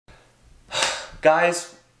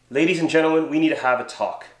Guys, ladies and gentlemen, we need to have a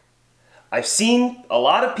talk. I've seen a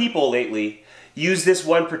lot of people lately use this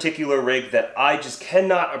one particular rig that I just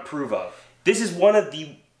cannot approve of. This is one of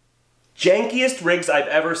the jankiest rigs I've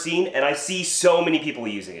ever seen, and I see so many people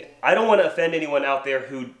using it. I don't want to offend anyone out there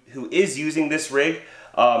who is using this rig,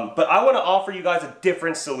 but I want to offer you guys a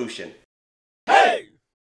different solution. Hey!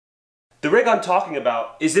 The rig I'm talking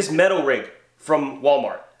about is this metal rig from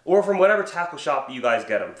Walmart, or from whatever tackle shop you guys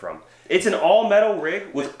get them from. It's an all metal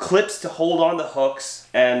rig with clips to hold on the hooks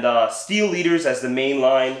and steel leaders as the main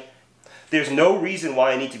line. There's no reason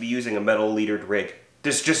why I need to be using a metal leadered rig.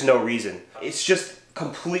 There's just no reason. It's just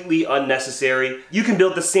completely unnecessary. You can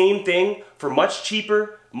build the same thing for much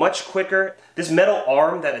cheaper, much quicker. This metal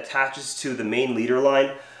arm that attaches to the main leader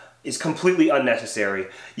line is completely unnecessary.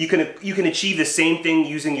 You can achieve the same thing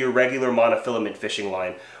using your regular monofilament fishing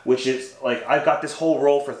line, which is like, I've got this whole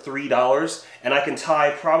roll for $3 and I can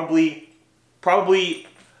tie probably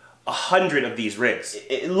 100 of these rigs.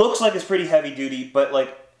 It looks like it's pretty heavy duty, but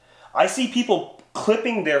like I see people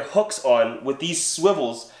clipping their hooks on with these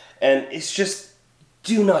swivels, and it's just,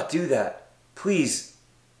 do not do that. Please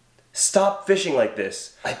stop fishing like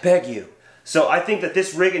this. I beg you. So I think that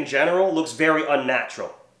this rig in general looks very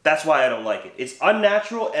unnatural. That's why I don't like it. It's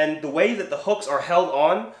unnatural, and the way that the hooks are held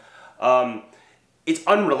on, it's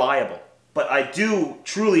unreliable. But I do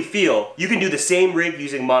truly feel you can do the same rig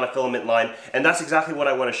using monofilament line, and that's exactly what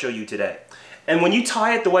I want to show you today. And when you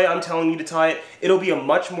tie it the way I'm telling you to tie it, it'll be a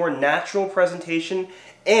much more natural presentation,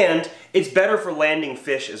 and it's better for landing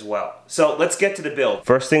fish as well. So let's get to the build.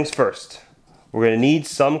 First things first, we're going to need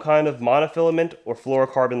some kind of monofilament or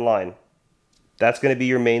fluorocarbon line. That's going to be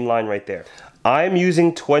your main line right there. I'm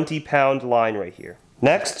using 20-pound line right here.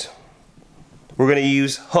 Next, we're going to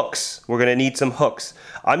use hooks. We're going to need some hooks.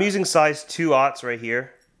 I'm using size 2/0 right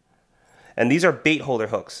here. And these are bait holder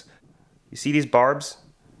hooks. You see these barbs?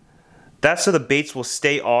 That's so the baits will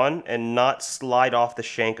stay on and not slide off the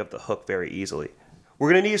shank of the hook very easily.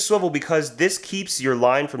 We're going to need a swivel because this keeps your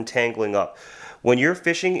line from tangling up. When you're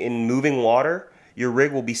fishing in moving water, your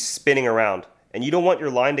rig will be spinning around, and you don't want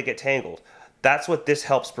your line to get tangled. That's what this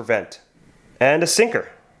helps prevent. And a sinker.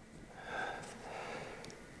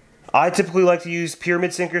 I typically like to use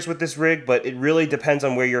pyramid sinkers with this rig, but it really depends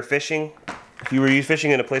on where you're fishing. If you were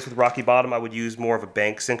fishing in a place with rocky bottom, I would use more of a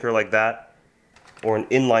bank sinker like that, or an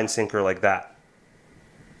inline sinker like that.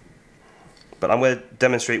 But I'm going to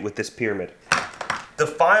demonstrate with this pyramid. The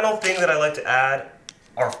final thing that I like to add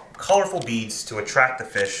are colorful beads to attract the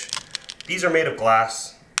fish. These are made of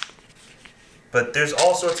glass, but there's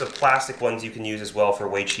all sorts of plastic ones you can use as well for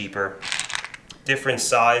way cheaper. Different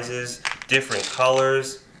sizes, different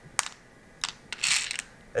colors.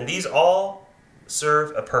 And these all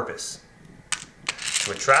serve a purpose: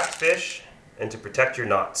 to attract fish and to protect your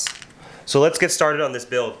knots. So let's get started on this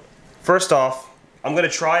build. First off, I'm going to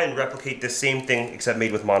try and replicate this same thing except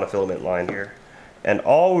made with monofilament line here. And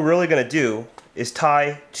all we're really going to do is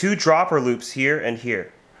tie 2 dropper loops here and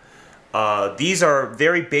here. These are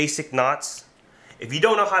very basic knots. If you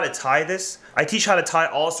don't know how to tie this, I teach how to tie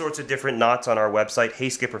all sorts of different knots on our website,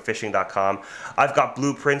 heyskipperfishing.com. I've got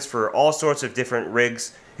blueprints for all sorts of different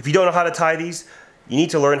rigs. If you don't know how to tie these, you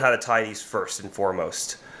need to learn how to tie these first and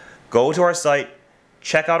foremost. Go to our site,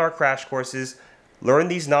 check out our crash courses, learn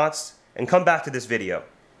these knots, and come back to this video.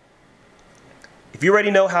 If you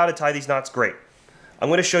already know how to tie these knots, great. I'm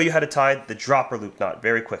going to show you how to tie the dropper loop knot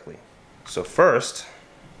very quickly. So first,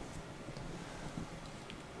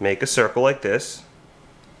 make a circle like this.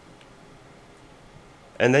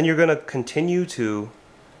 And then you're going to continue to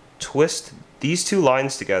twist these 2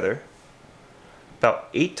 lines together about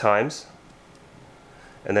 8 times,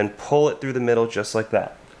 and then pull it through the middle just like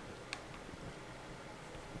that.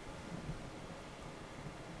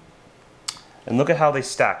 And look at how they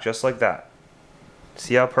stack, just like that.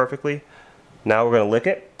 See how perfectly? Now we're going to lick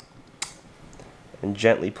it and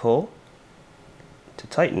gently pull to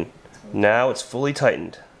tighten. Now it's fully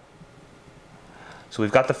tightened. So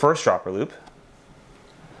we've got the first dropper loop.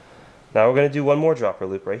 Now we're going to do one more dropper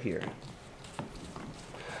loop right here.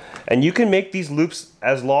 And you can make these loops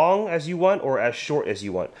as long as you want or as short as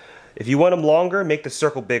you want. If you want them longer, make the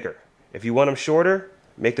circle bigger. If you want them shorter,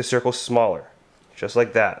 make the circle smaller. Just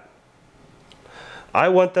like that. I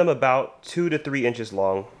want them about 2 to 3 inches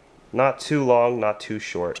long. Not too long, not too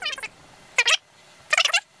short.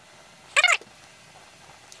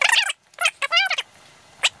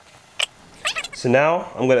 So now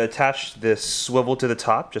I'm going to attach this swivel to the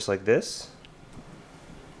top just like this.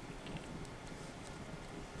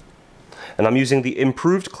 And I'm using the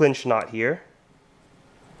improved clinch knot here.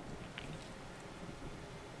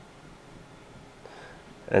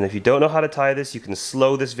 And if you don't know how to tie this, you can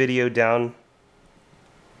slow this video down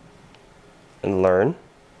and learn.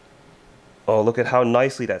 Oh, look at how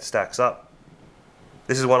nicely that stacks up.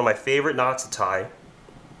 This is one of my favorite knots to tie.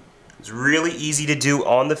 It's really easy to do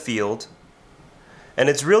on the field. And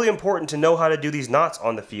it's really important to know how to do these knots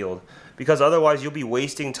on the field, because otherwise you'll be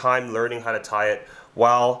wasting time learning how to tie it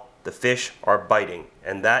while the fish are biting.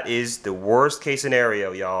 And that is the worst case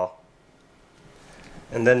scenario, y'all.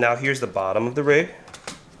 And then now here's the bottom of the rig.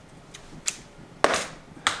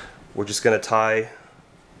 We're just going to tie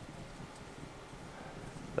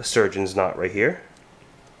a surgeon's knot right here.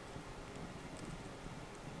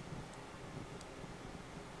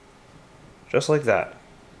 Just like that.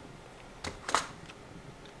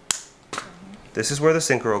 This is where the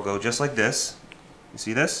sinker will go, just like this. You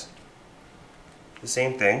see this? The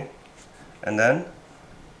same thing. And then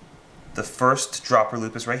the first dropper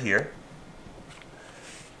loop is right here.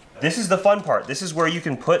 This is the fun part. This is where you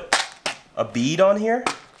can put a bead on here,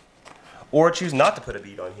 or choose not to put a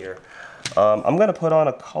bead on here. I'm gonna put on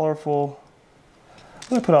a colorful,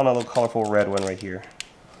 little colorful red one right here.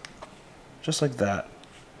 Just like that.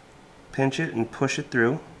 Pinch it and push it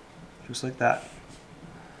through, just like that.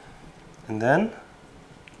 And then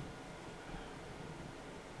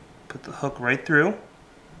put the hook right through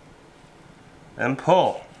and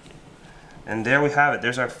pull. And there we have it.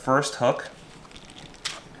 There's our first hook.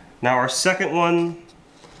 Now our second one,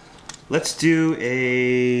 let's do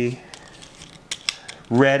a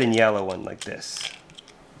red and yellow one like this.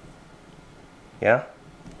 Yeah?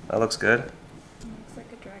 That looks good. Looks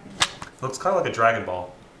like a dragon ball. Looks kind of like a Dragon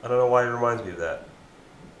Ball. I don't know why it reminds me of that.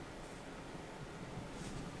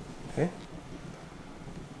 Okay.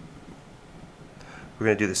 We're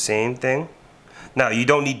going to do the same thing. Now, you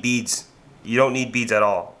don't need beads. You don't need beads at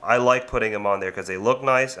all. I like putting them on there because they look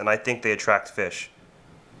nice and I think they attract fish.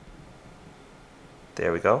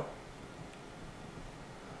 There we go.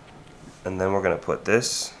 And then we're going to put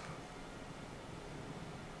this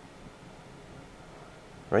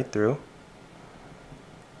right through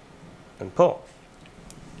and pull.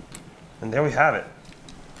 And there we have it.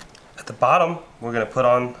 At the bottom, we're going to put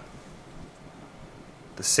on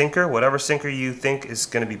the sinker, whatever sinker you think is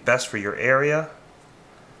going to be best for your area.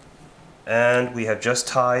 And we have just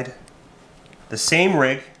tied the same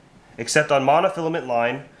rig, except on monofilament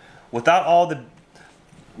line, without all the,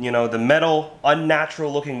 the metal,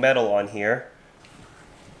 unnatural looking metal on here.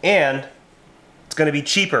 And it's going to be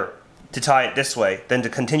cheaper to tie it this way than to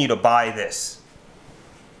continue to buy this.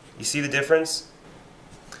 You see the difference?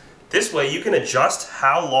 This way you can adjust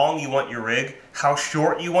how long you want your rig, how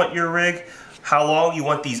short you want your rig, how long you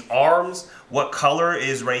want these arms, what color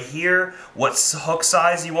is right here, what hook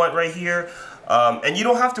size you want right here. And you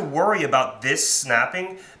don't have to worry about this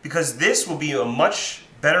snapping, because this will be a much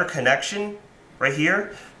better connection right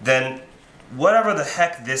here than whatever the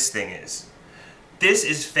heck this thing is. This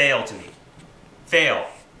is fail to me. Fail.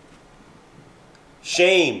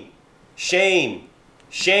 Shame. Shame.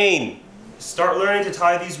 Shame. Start learning to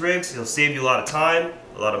tie these rigs. It'll save you a lot of time,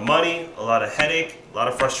 a lot of money, a lot of headache, a lot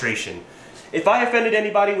of frustration. If I offended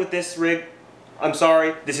anybody with this rig, I'm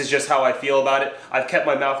sorry. This is just how I feel about it. I've kept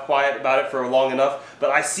my mouth quiet about it for long enough, but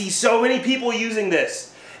I see so many people using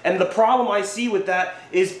this. And the problem I see with that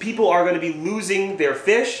is people are going to be losing their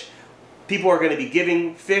fish. People are going to be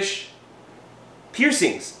giving fish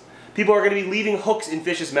piercings. People are going to be leaving hooks in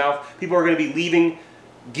fish's mouth. People are going to be leaving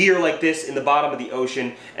gear like this in the bottom of the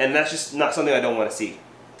ocean, and that's just not something I don't want to see.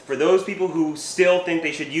 For those people who still think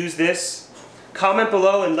they should use this, comment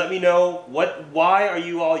below and let me know why are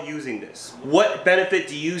you all using this? What benefit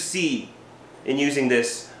do you see in using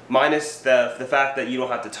this, minus the fact that you don't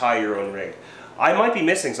have to tie your own rig? I might be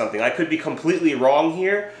missing something. I could be completely wrong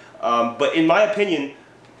here, but in my opinion,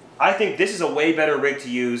 I think this is a way better rig to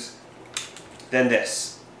use than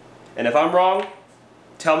this. And if I'm wrong,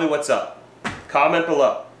 tell me what's up. Comment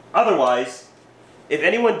below. Otherwise, if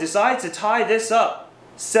anyone decides to tie this up,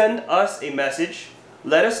 send us a message.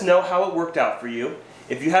 Let us know how it worked out for you.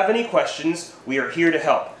 If you have any questions, we are here to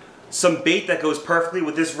help. Some bait that goes perfectly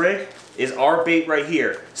with this rig is our bait right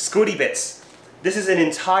here, Squidy bits. This is an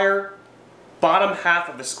entire bottom half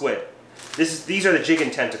of a squid. These are the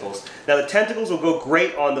jigging tentacles. Now the tentacles will go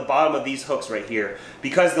great on the bottom of these hooks right here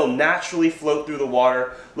because they'll naturally float through the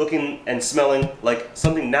water, looking and smelling like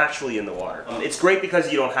something naturally in the water. It's great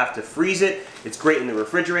because you don't have to freeze it. It's great in the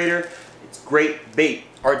refrigerator. It's great bait.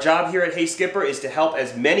 Our job here at Hey Skipper is to help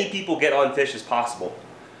as many people get on fish as possible.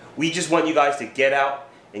 We just want you guys to get out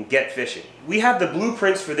and get fishing. We have the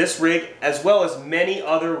blueprints for this rig as well as many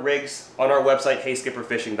other rigs on our website,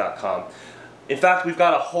 heyskipperfishing.com. In fact, we've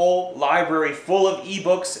got a whole library full of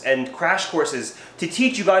ebooks and crash courses to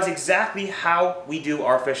teach you guys exactly how we do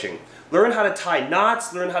our fishing. Learn how to tie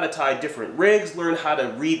knots, learn how to tie different rigs, learn how to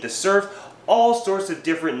read the surf, all sorts of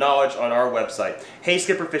different knowledge on our website,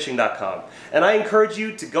 HeySkipperFishing.com. And I encourage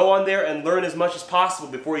you to go on there and learn as much as possible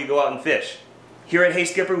before you go out and fish. Here at Hey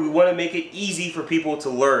Skipper, we want to make it easy for people to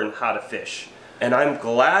learn how to fish. And I'm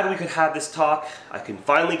glad we could have this talk. I can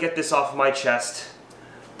finally get this off my chest.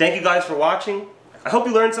 Thank you guys for watching. I hope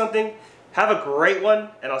you learned something. Have a great one,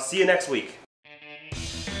 and I'll see you next week.